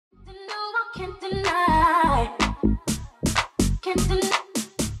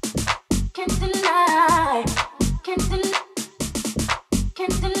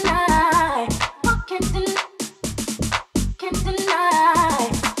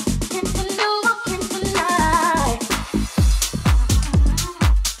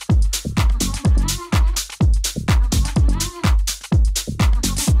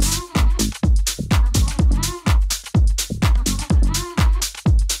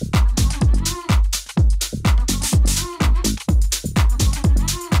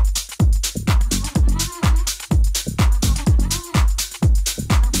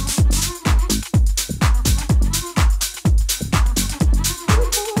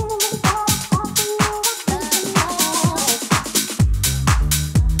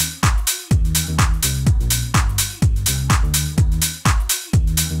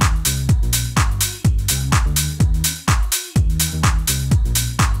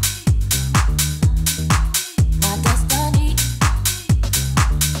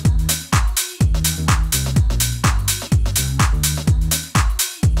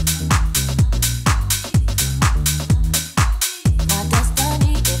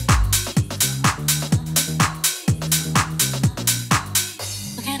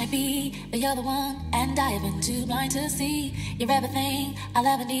You're the one, and I have been too blind to see. You're everything I'll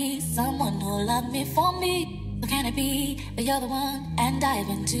ever need, someone who'll love me for me. So can it be that you're the one, and I have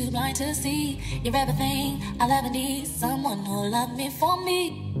been too blind to see? You're everything I'll ever need, someone who'll love me for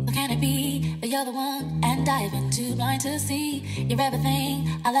me. So can it be that you're the one, and I have been too blind to see? You're everything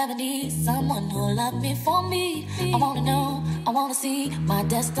I'll ever need, someone who'll love me for me. I wanna know, I wanna see my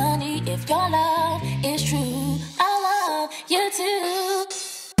destiny. If your love is true, I'll love you too.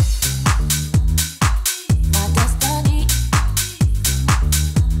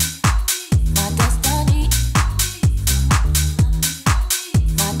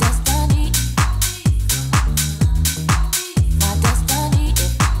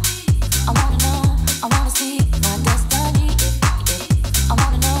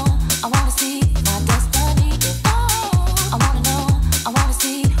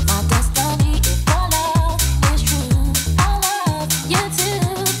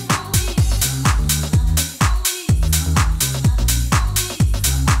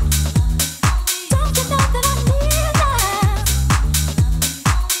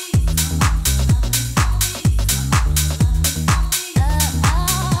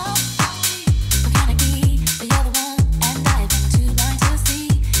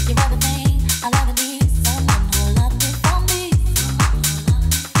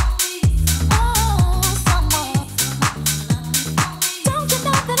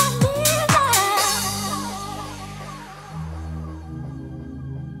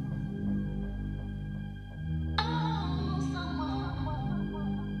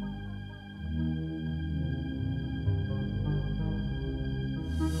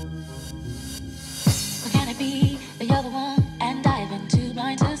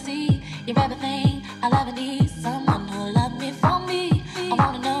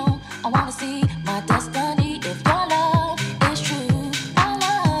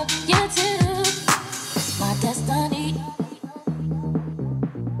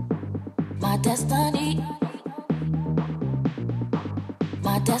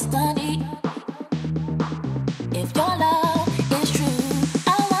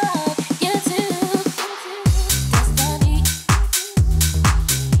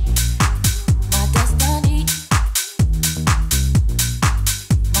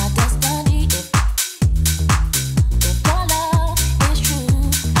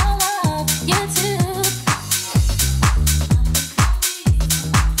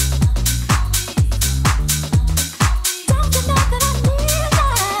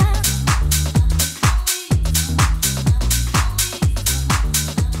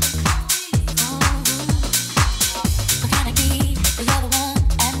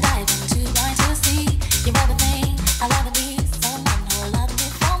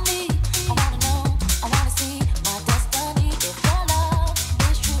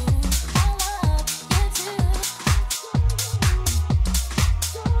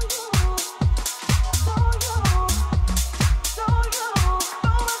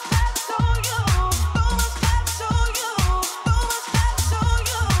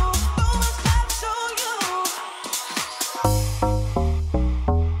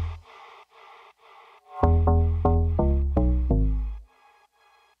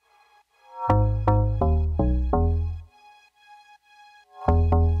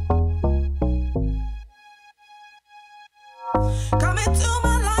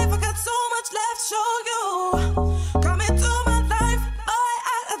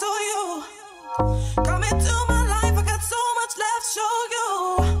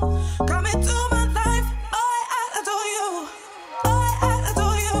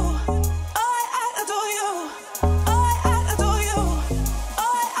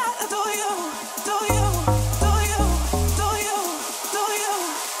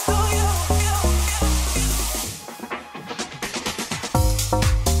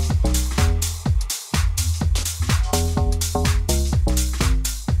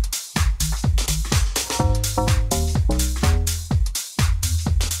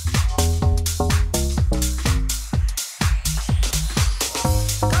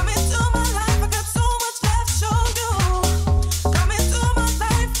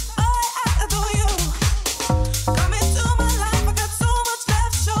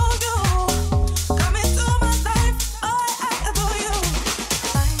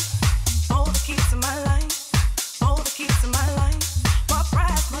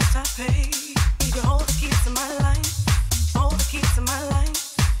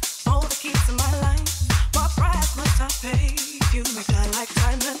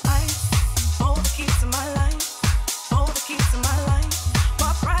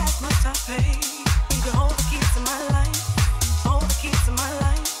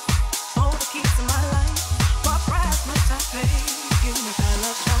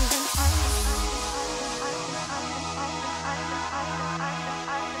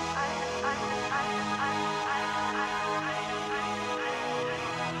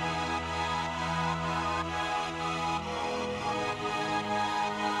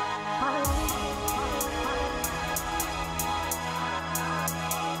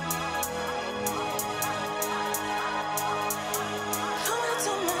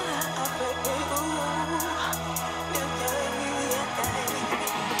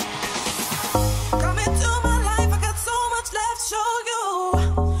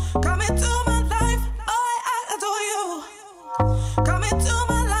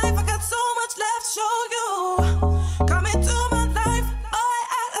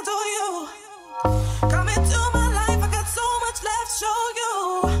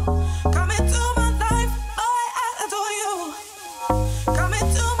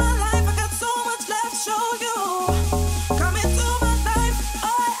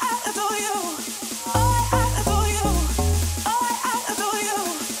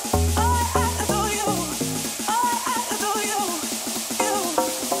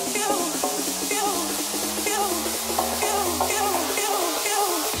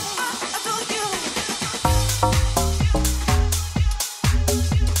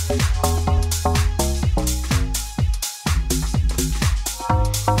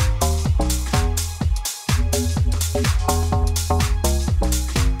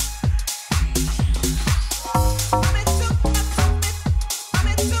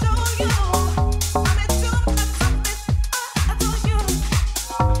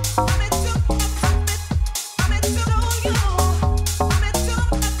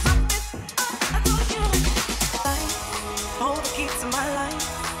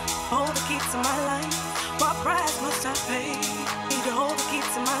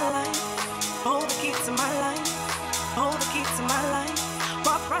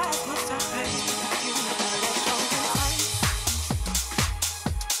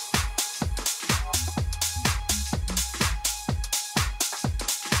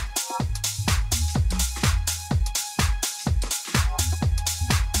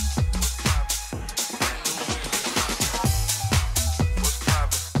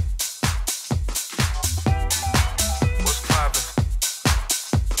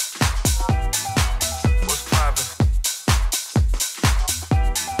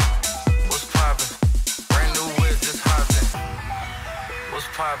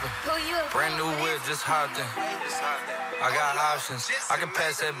 Brand new whip, just hopped in. I got options, I can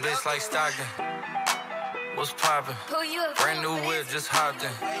pass that bitch like Stockton. What's poppin'? Brand new whip, just hopped in.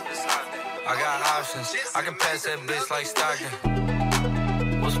 I got options, I can pass that bitch like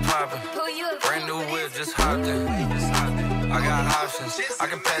Stockton. What's poppin'? Brand new whip, just hopped in. I got options, I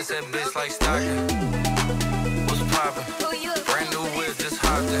can pass that bitch like Stockton. What's poppin'? Brand new whip, just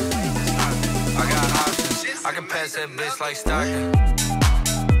hopped in. I got options, I can pass that bitch like Stockton.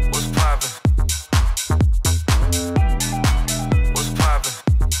 What's poppin'? What's poppin'?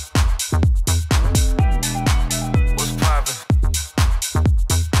 What's poppin'?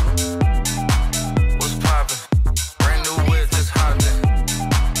 What's poppin'? Brand new whip, just hopped in.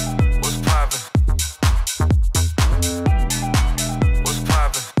 What's poppin'? What's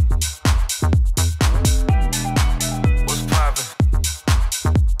poppin'? What's poppin'?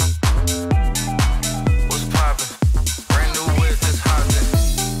 What's poppin'? Brand new whip, just hopped in.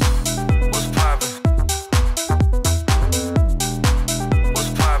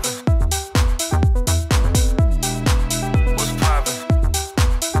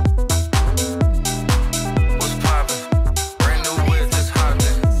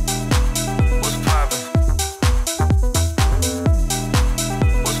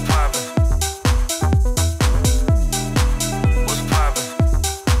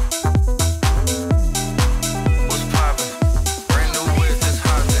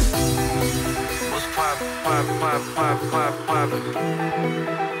 What's poppin', poppin'?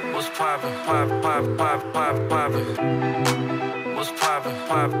 What's poppin', poppin'? What's poppin',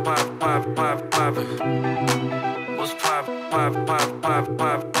 poppin'?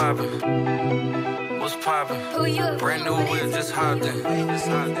 What's poppin'? Brand new whip, just hopped in.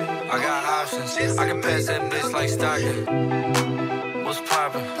 I got options, I can pass that bitch like Stockton. What's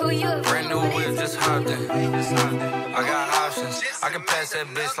poppin'? Brand new whip, just hopped in. I got options, I can pass that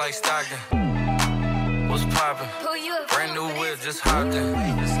bitch like Stockton. What's poppin'? Brand new whip, just hopped in.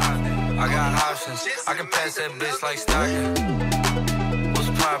 I got options, I can pass that bitch like Stockton. What's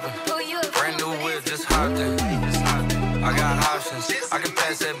poppin'? Brand new whip, just hopped in. I got options, I can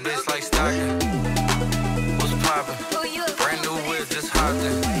pass that bitch like Stockton. What's poppin'? Brand new whip, just hopped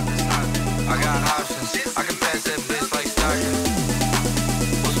in. I got options, I can pass that bitch like Stockton.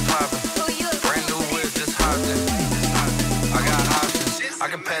 What's poppin'? Brand new whip, just hopped in. I got options, I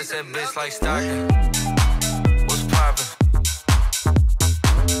can pass that bitch like Stockton. What's poppin'?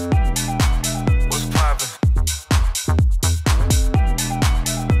 What's poppin'?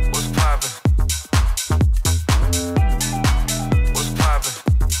 What's poppin'? What's poppin'?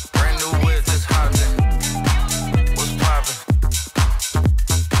 Brand new whip, just hopped in. What's poppin'?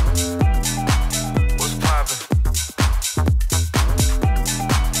 What's poppin'?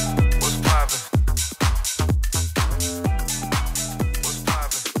 What's poppin'? What's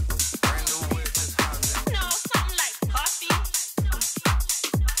poppin'? Brand new whip, just hopped in.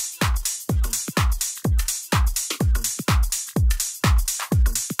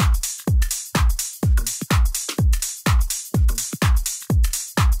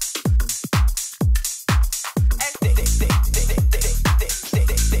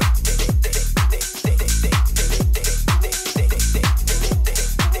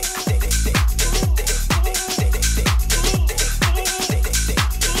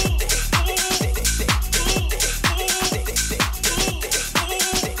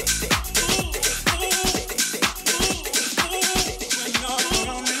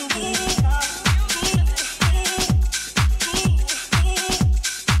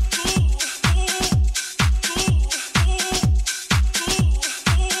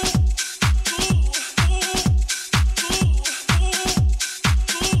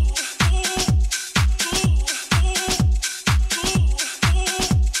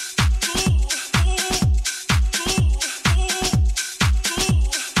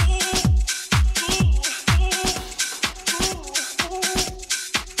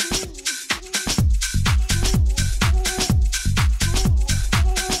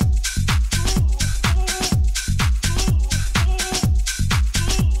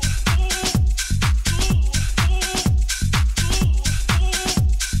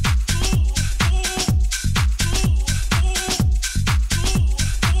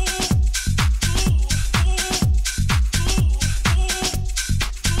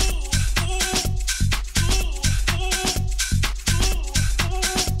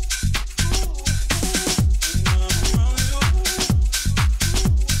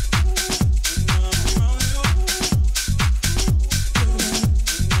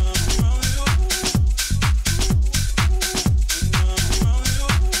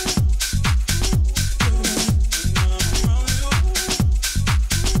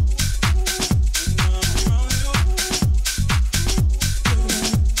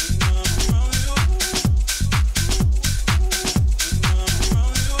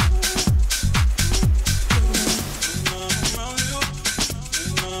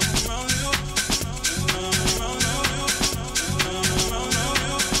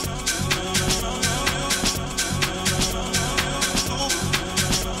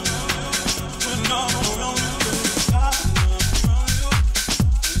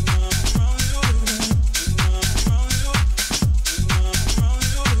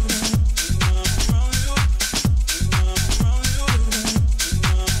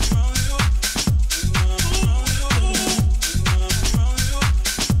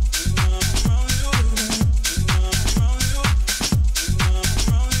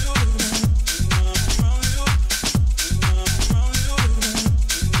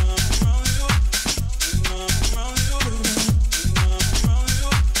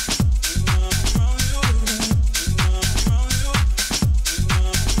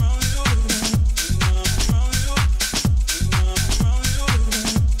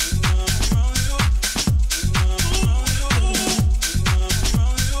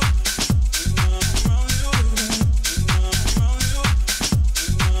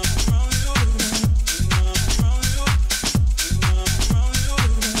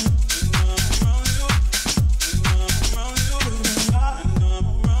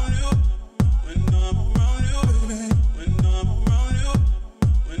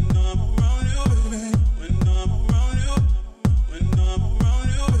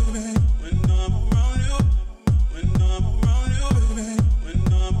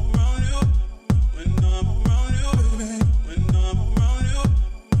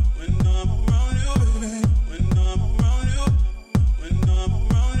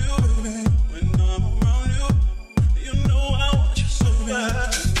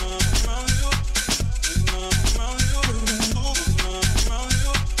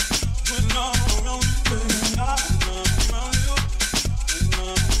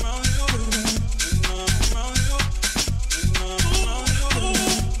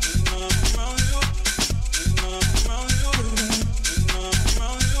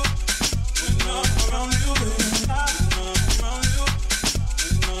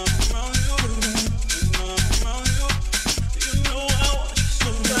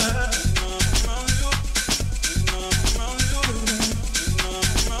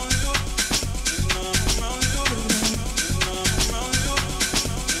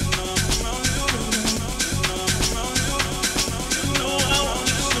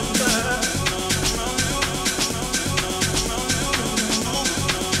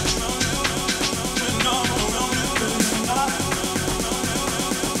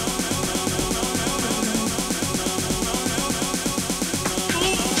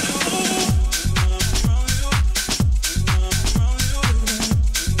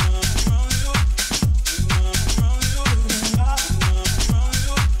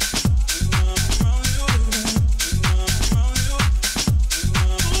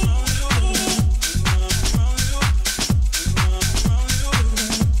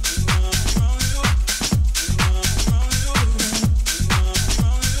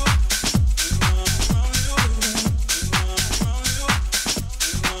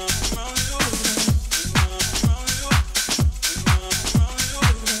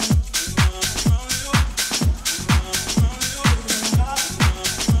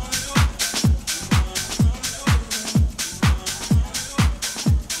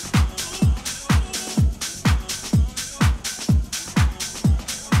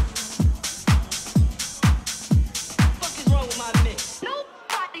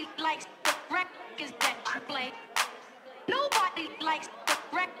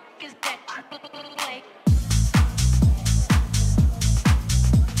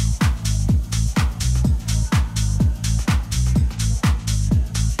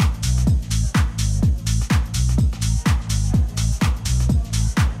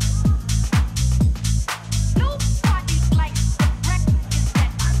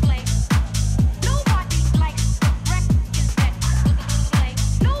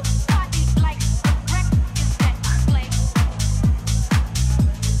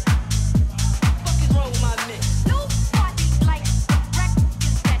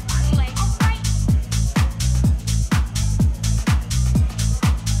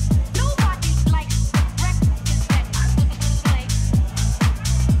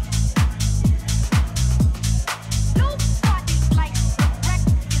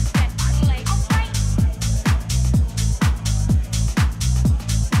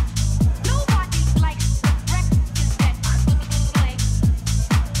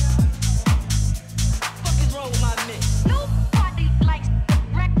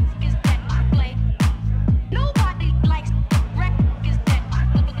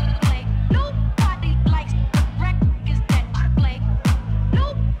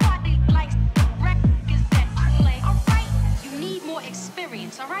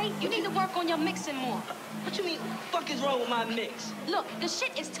 right? You need to work on your mixing more. What you mean, what the fuck is wrong with my mix? Look, the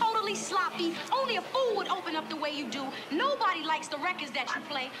shit is totally sloppy. Only a fool would open up the way you do. Nobody likes the records that you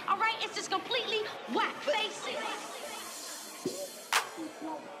play, all right? It's just completely whack. Face it.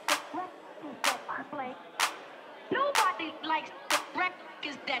 Nobody likes the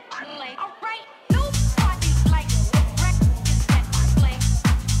records that you play, all right?